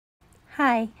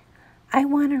Hi, I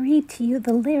want to read to you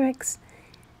the lyrics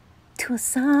to a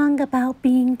song about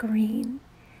being green,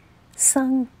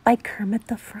 sung by Kermit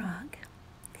the Frog.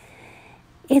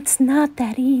 It's not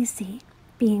that easy,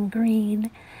 being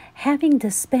green, having to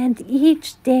spend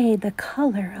each day the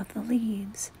color of the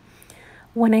leaves,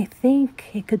 when I think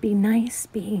it could be nice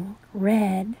being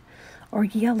red or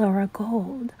yellow or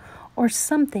gold or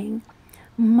something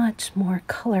much more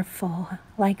colorful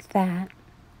like that.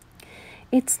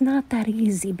 It's not that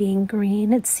easy being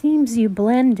green. It seems you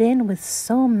blend in with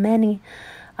so many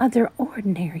other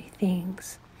ordinary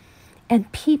things.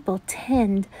 And people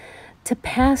tend to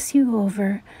pass you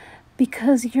over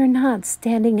because you're not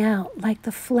standing out like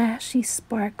the flashy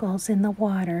sparkles in the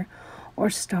water or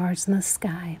stars in the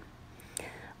sky.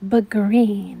 But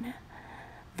green,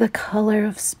 the color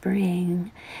of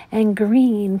spring, and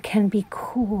green can be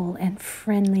cool and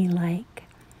friendly like,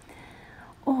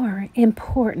 or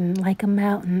important like a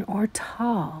mountain, or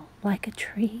tall like a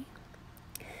tree.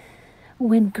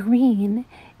 When green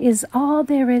is all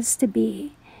there is to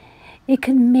be, it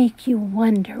can make you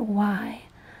wonder why.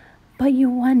 But you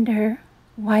wonder,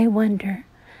 why wonder?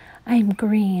 I'm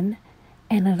green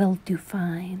and it'll do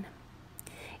fine.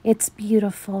 It's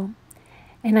beautiful,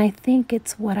 and I think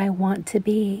it's what I want to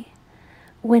be.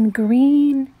 When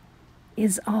green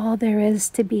is all there is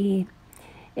to be,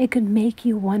 it could make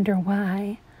you wonder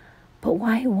why. But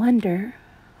why wonder?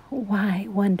 Why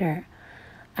wonder?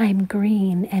 I'm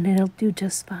green and it'll do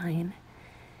just fine.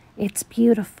 It's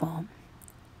beautiful,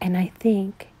 and I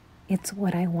think it's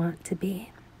what I want to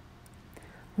be.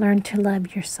 Learn to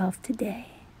love yourself today.